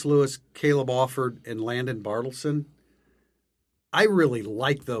Clarence Lewis, Caleb Alford, and Landon Bartleson, I really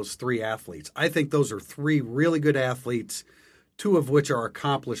like those three athletes. I think those are three really good athletes, two of which are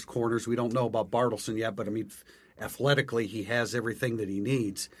accomplished corners. We don't know about Bartleson yet, but I mean, athletically, he has everything that he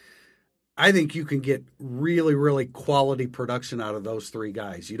needs. I think you can get really, really quality production out of those three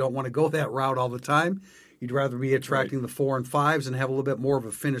guys. You don't want to go that route all the time. You'd rather be attracting the 4 and 5s and have a little bit more of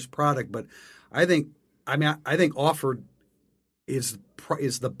a finished product. But I think Alford is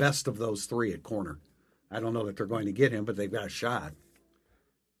the best of those three at corner. I don't know that they're going to get him, but they've got a shot.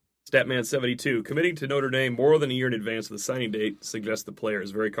 Statman72, committing to Notre Dame more than a year in advance of the signing date suggests the player is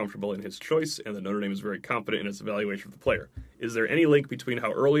very comfortable in his choice and that Notre Dame is very confident in its evaluation of the player. Is there any link between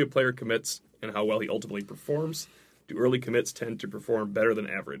how early a player commits and how well he ultimately performs? Do early commits tend to perform better than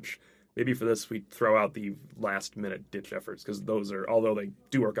average? Maybe for this we throw out the last-minute ditch efforts, because those are, although they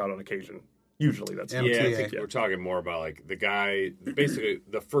do work out on occasion, usually that's... Yeah, I think we're talking more about like the guy, basically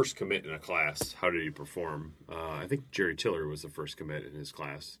the first commit in a class. How did he perform? I think Jerry Tiller was the first commit in his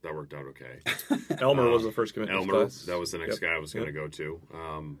class. That worked out okay. Elmer was the first commit in his class. That was the next guy I was going to go to.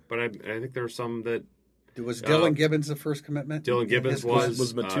 But I think there were some that... Was Dylan Gibbons the first commitment? Dylan Gibbons was.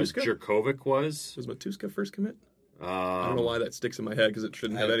 Was Matuska? Jurkovic was. Was Matuska first commit? I don't know why that sticks in my head, because it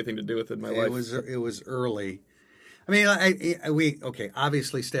shouldn't have anything to do with it in my life. It was early. I mean,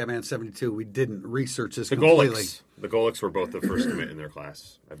 obviously, Statman 72. We didn't research this completely. The Golics were both the first commit in their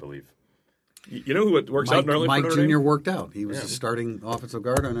class, I believe. You know who it works out normally Mike for Notre Jr. Dame? worked out. He was a starting offensive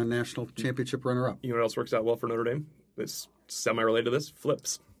guard and a national championship runner-up. You know what else works out well for Notre Dame? It's semi-related to this.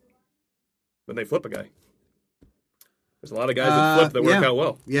 Flips. When they flip a guy. There's a lot of guys that flip that work out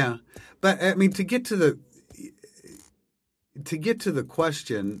well. Yeah, but I mean, to get to the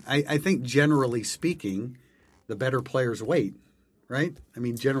question, I think generally speaking, the better players wait, right? I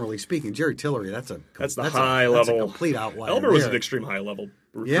mean, generally speaking, Jerry Tillery, that's the high level. That's a complete outlier. Elmer was an extreme high level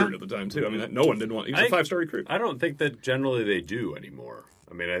recruit at the time too. I mean, no one didn't want. He was a 5-star recruit. I don't think that generally they do anymore.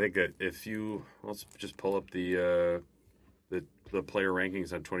 I mean, I think that if let's just pull up the player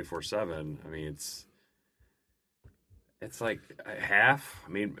rankings on 24/7. I mean, it's like half. I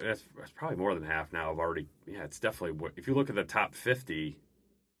mean, it's probably more than half now. It's definitely, if you look at the top 50,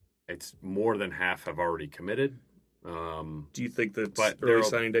 it's more than half have already committed. Do you think that early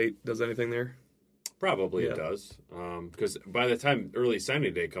signing date does anything there? Probably it does. Because by the time early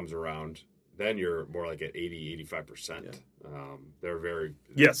signing day comes around, then you're more like at 80-85%. Yeah. They're very...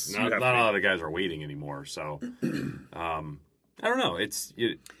 Yes. Not a lot of the guys are waiting anymore, so... I don't know.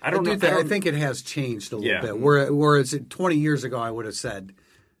 I think it has changed a little bit. Whereas 20 years ago, I would have said,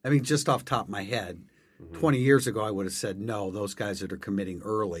 I mean, just off the top of my head, 20 years ago, I would have said, no, those guys that are committing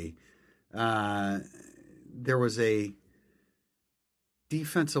early. There was a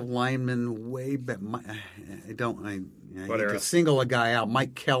defensive lineman way back. I hate to single a guy out.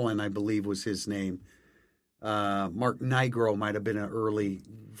 Mike Kellen, I believe, was his name. Mark Nigro might have been an early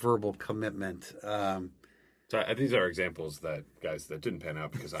verbal commitment. So these are examples that guys that didn't pan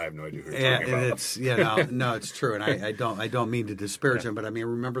out, because I have no idea who you're talking about. No, it's true, and I don't mean to disparage them, but I mean,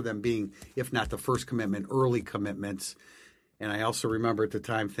 remember them being, if not the first commitment, early commitments. And I also remember at the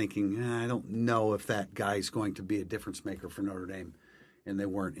time thinking, I don't know if that guy's going to be a difference maker for Notre Dame, and they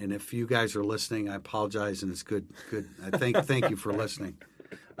weren't. And if you guys are listening, I apologize, and it's good. Thank you for listening.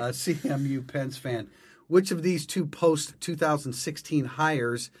 CMU Pens fan, which of these two post 2016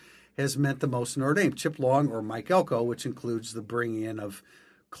 hires has meant the most to Notre Dame, Chip Long or Mike Elko, which includes the bringing in of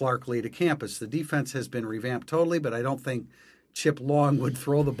Clark Lee to campus? The defense has been revamped totally, but I don't think Chip Long would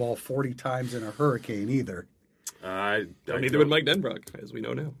throw the ball 40 times in a hurricane either. Neither would Mike Denbrock, as we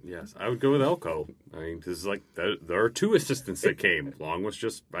know now. Yes, I would go with Elko. I mean, this is like there are two assistants that came. Long was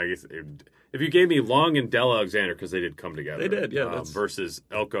just, I guess, if you gave me Long and Dell Alexander, because they did come together. They did, yeah. Versus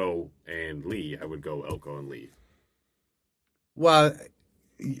Elko and Lee, I would go Elko and Lee. Well,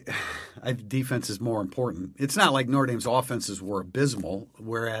 defense is more important. It's not like Notre Dame's offenses were abysmal,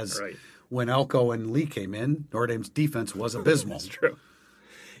 whereas when Elko and Lee came in, Notre Dame's defense was abysmal. That's true.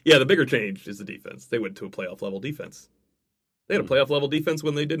 Yeah, the bigger change is the defense. They went to a playoff-level defense. They had a playoff-level defense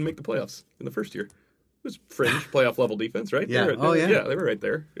when they didn't make the playoffs in the first year. It was fringe playoff-level defense, right? Yeah. Yeah, they were right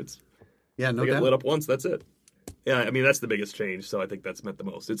there. No they doubt. get lit up once, that's it. Yeah, I mean, that's the biggest change, so I think that's meant the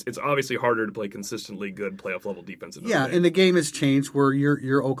most. It's obviously harder to play consistently good playoff-level defense. Yeah, and the game has changed where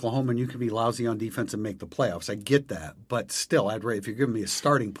you're Oklahoma and you can be lousy on defense and make the playoffs. I get that. But still, if you're giving me a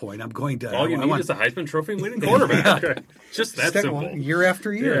starting point, I'm going to... All you need is a Heisman Trophy winning quarterback. Yeah. Just that simple. Year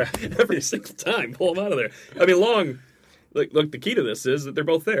after year. Yeah, every single time, pull them out of there. I mean, Long... Look, the key to this is that they're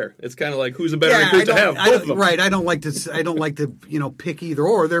both there. It's kind of like who's a better recruit to have. Both of them. Right. I don't like to pick either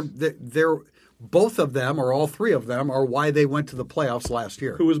or. They're both of them or all three of them are why they went to the playoffs last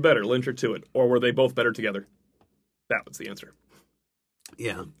year. Who was better, Lynch or Tuitt, or were they both better together? That was the answer.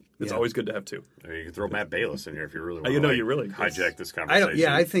 Yeah. It's always good to have two. I mean, you can throw Matt Bayless in here if you really want to hijack this conversation.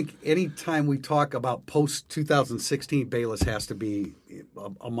 I think any time we talk about post-2016, Bayless has to be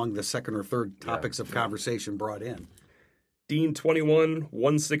among the second or third topics of conversation brought in. Dean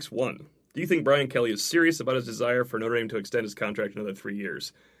 21-161. Do you think Brian Kelly is serious about his desire for Notre Dame to extend his contract another 3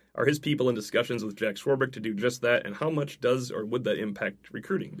 years? Are his people in discussions with Jack Swarbrick to do just that, and how much does or would that impact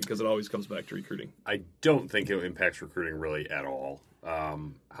recruiting? Because it always comes back to recruiting. I don't think it impacts recruiting really at all.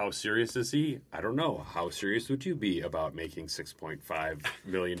 How serious is he? I don't know. How serious would you be about making $6.5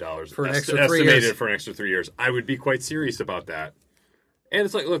 million for an extra 3 years? Estimated for an extra 3 years? I would be quite serious about that. And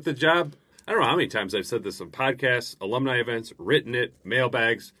it's like, look, the job, I don't know how many times I've said this on podcasts, alumni events, written it,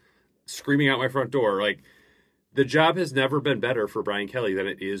 mailbags, screaming out my front door. Like, the job has never been better for Brian Kelly than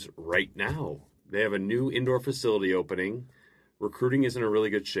it is right now. They have a new indoor facility opening. Recruiting is in a really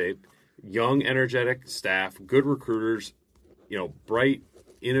good shape. Young, energetic staff, good recruiters, bright,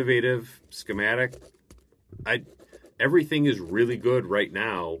 innovative, schematic. Everything is really good right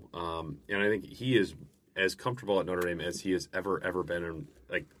now, and I think he is as comfortable at Notre Dame as he has ever been. And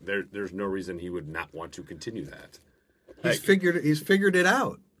there's no reason he would not want to continue that. He's figured it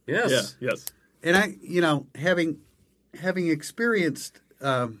out. Yes, yeah, yes. And having experienced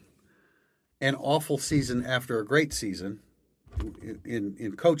an awful season after a great season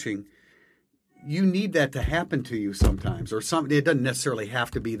in coaching. You need that to happen to you sometimes, or something. It doesn't necessarily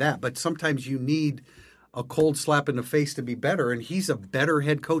have to be that, but sometimes you need a cold slap in the face to be better. And he's a better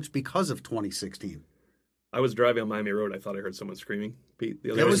head coach because of 2016. I was driving on Miami Road. I thought I heard someone screaming. Pete,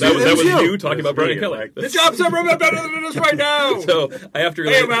 that was you talking about Brian Kelly. Like, the job's never been better than this right now. So I have to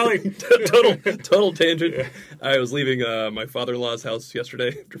relate. total tangent. Yeah. I was leaving my father-in-law's house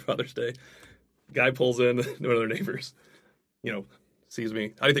yesterday after Father's Day. Guy pulls in, one of their neighbors, sees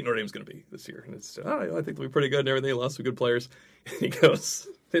me. How do you think Notre Dame's going to be this year? And it's, I think they'll be pretty good and everything. Lost some good players. And he goes,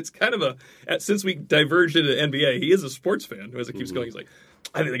 it's kind of since we diverged into NBA, he is a sports fan. As it keeps going, he's like,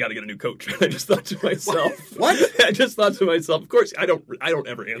 I think they got to get a new coach. I just thought to myself, what? I just thought to myself, of course, I don't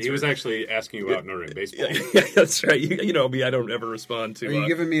ever answer. He was actually asking you about Notre Dame baseball. Yeah, that's right. You know me, I don't ever respond to. Are you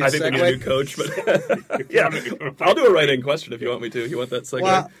giving me a I think segue? we need a new coach, but yeah, I'll do a write-in question if you want me to. You want that segue?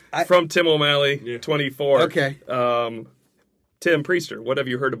 Well, From Tim O'Malley, 24. Okay. Tim Priester, what have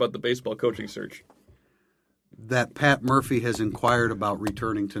you heard about the baseball coaching search? That Pat Murphy has inquired about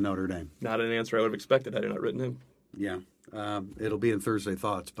returning to Notre Dame. Not an answer I would have expected had I not written him. Yeah, it'll be in Thursday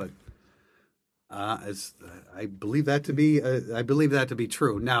Thoughts, but I believe that to be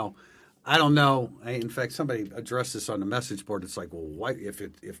true. Now, I don't know. In fact, somebody addressed this on the message board. It's like, well, why,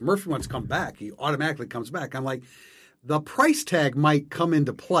 if Murphy wants to come back, he automatically comes back. I'm like, the price tag might come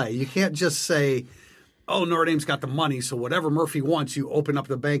into play. You can't just say, oh, Notre Dame's got the money, so whatever Murphy wants, you open up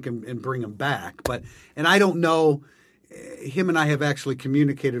the bank and bring him back. And I don't know. Him and I have actually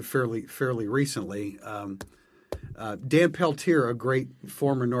communicated fairly recently. Dan Peltier, a great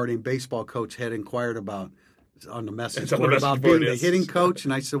former Notre Dame baseball coach, had inquired about on the message board about being the hitting coach,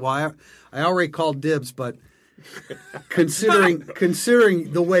 and I said, well, I already called dibs, but considering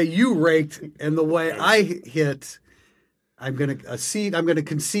the way you raked and the way I hit, I'm going to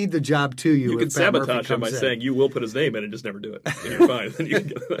concede the job to you. You can sabotage him by saying you will put his name in and just never do it. And you're fine.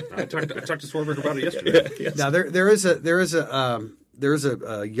 I talked to Swarbrick about it yesterday. Yes. Now there is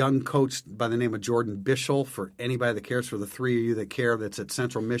a young coach by the name of Jordan Bischel, for anybody that cares, for the three of you that care, that's at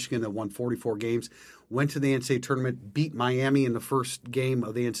Central Michigan, that won 44 games, went to the NCAA tournament, beat Miami in the first game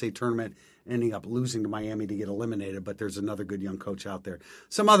of the NCAA tournament, ending up losing to Miami to get eliminated. But there's another good young coach out there.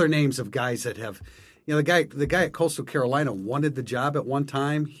 Some other names of guys that have, the guy at Coastal Carolina wanted the job at one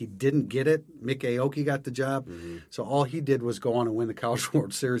time. He didn't get it. Mick Aoki got the job. Mm-hmm. So all he did was go on and win the College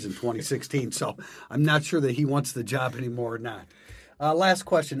World Series in 2016. So I'm not sure that he wants the job anymore or not. Last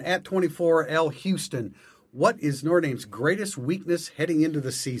question. At 24, L. Houston, what is Notre Dame's greatest weakness heading into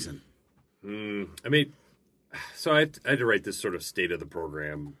the season? So I had to write this sort of state of the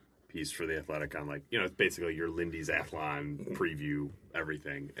program piece for The Athletic on, it's basically your Lindy's Athlon preview,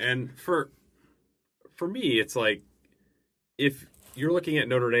 everything. And for me, it's like, if you're looking at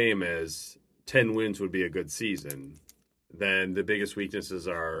Notre Dame as 10 wins would be a good season, then the biggest weaknesses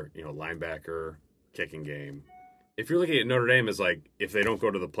are, linebacker, kicking game. If you're looking at Notre Dame as like, if they don't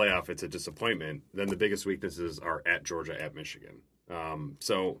go to the playoff, it's a disappointment, then the biggest weaknesses are at Georgia, at Michigan.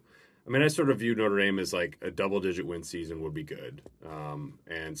 I sort of view Notre Dame as like a double-digit win season would be good.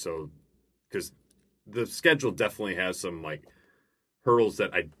 And so, because the schedule definitely has some like hurdles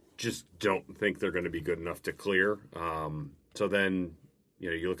that I just don't think they're going to be good enough to clear. So then,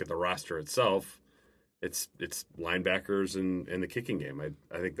 you look at the roster itself, it's linebackers and the kicking game.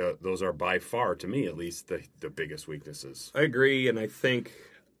 I think those are by far, to me at least, the biggest weaknesses. I agree, and I think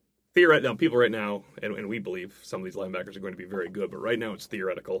people right now, and we believe some of these linebackers are going to be very good, but right now it's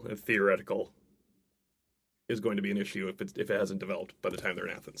theoretical, and theoretical is going to be an issue if it hasn't developed by the time they're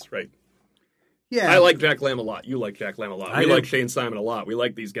in Athens, right? Yeah. I like Jack Lamb a lot. You like Jack Lamb a lot. We like Shane Simon a lot. We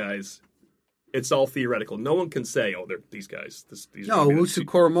like these guys. It's all theoretical. No one can say, they're these guys. Usu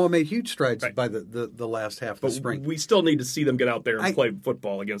Koromoa made huge strides by the last half of the spring. We still need to see them get out there and play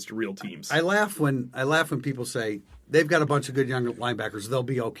football against real teams. I laugh when people say they've got a bunch of good young linebackers. They'll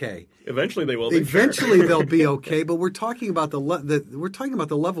be okay. Eventually they will. Eventually they'll be okay. But we're talking about the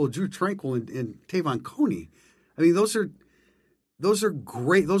level of Drew Tranquill and Tavon Coney. I mean, those are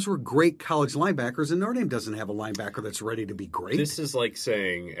great. Those were great college linebackers, and Notre Dame doesn't have a linebacker that's ready to be great. This is like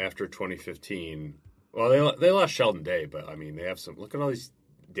saying after 2015, well, they lost Sheldon Day, but I mean, they have some. Look at all these: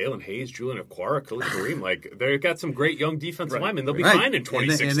 Dalen Hayes, Julian Okwara, Khalid Kareem. Like they've got some great young defensive linemen. They'll be fine in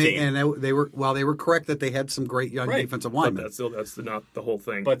 2016. And they were correct that they had some great young defensive linemen. But that's not the whole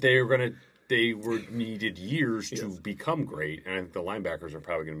thing. But they needed years to become great, and I think the linebackers are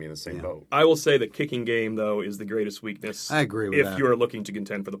probably going to be in the same boat. I will say the kicking game, though, is the greatest weakness. I agree with that. If you're looking to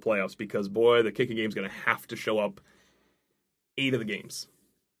contend for the playoffs, because, boy, the kicking game is going to have to show up 8 of the games.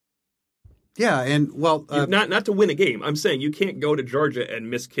 Yeah, and, not to win a game. I'm saying you can't go to Georgia and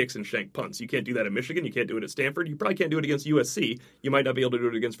miss kicks and shank punts. You can't do that at Michigan. You can't do it at Stanford. You probably can't do it against USC. You might not be able to do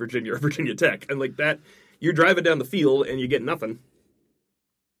it against Virginia or Virginia Tech. And like that, you're driving down the field and you get nothing.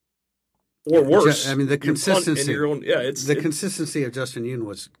 Or worse. I mean, the consistency. The consistency of Justin Yoon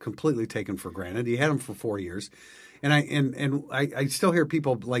was completely taken for granted. He had him for 4 years, and I still hear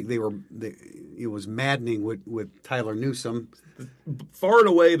people like it was maddening with Tyler Newsome. Far and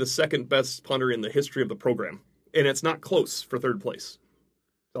away the second best punter in the history of the program, and it's not close for third place.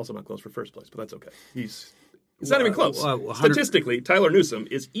 It's also not close for first place, but that's okay. It's not even close. Statistically, Tyler Newsome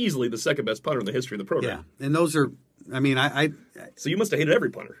is easily the second best punter in the history of the program. Yeah, and those are. I mean, So you must have hated every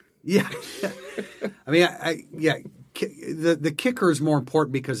punter. Yeah, I mean, the kicker is more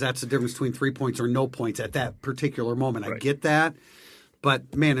important because that's the difference between 3 points or no points at that particular moment. Right. I get that,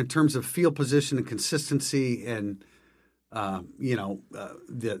 but man, in terms of field position and consistency and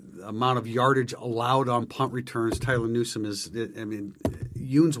the amount of yardage allowed on punt returns, Tyler Newsome is. I mean,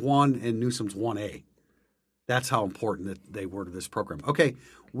 Yoon's 1 and Newsome's 1A. That's how important that they were to this program. Okay,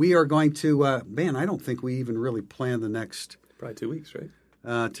 we are going to. I don't think we even really plan the next. Probably 2 weeks, right?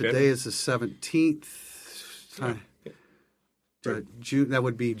 Today is the 17th. June, that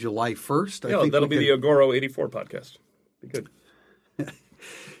would be July 1st. I think that'll be the Agoro 84 podcast. Be good.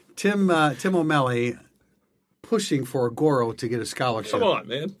 Tim O'Malley pushing for Agoro to get a scholarship. Come on,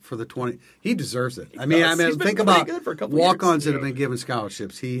 man. For the 20. He deserves it. I mean, think about walk-ons that have been given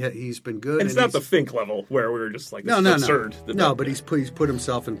scholarships. He's been good. And it's not the Fink level where we were just like, this is absurd. No, but he's put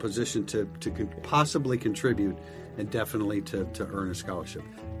himself in position to possibly contribute and definitely to earn a scholarship.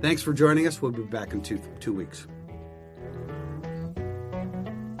 Thanks for joining us. We'll be back in 2 weeks.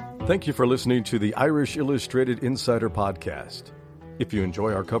 Thank you for listening to the Irish Illustrated Insider Podcast. If you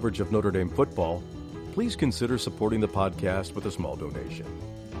enjoy our coverage of Notre Dame football, please consider supporting the podcast with a small donation.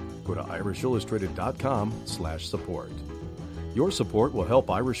 Go to irishillustrated.com/support. Your support will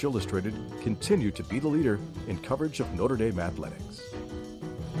help Irish Illustrated continue to be the leader in coverage of Notre Dame athletics.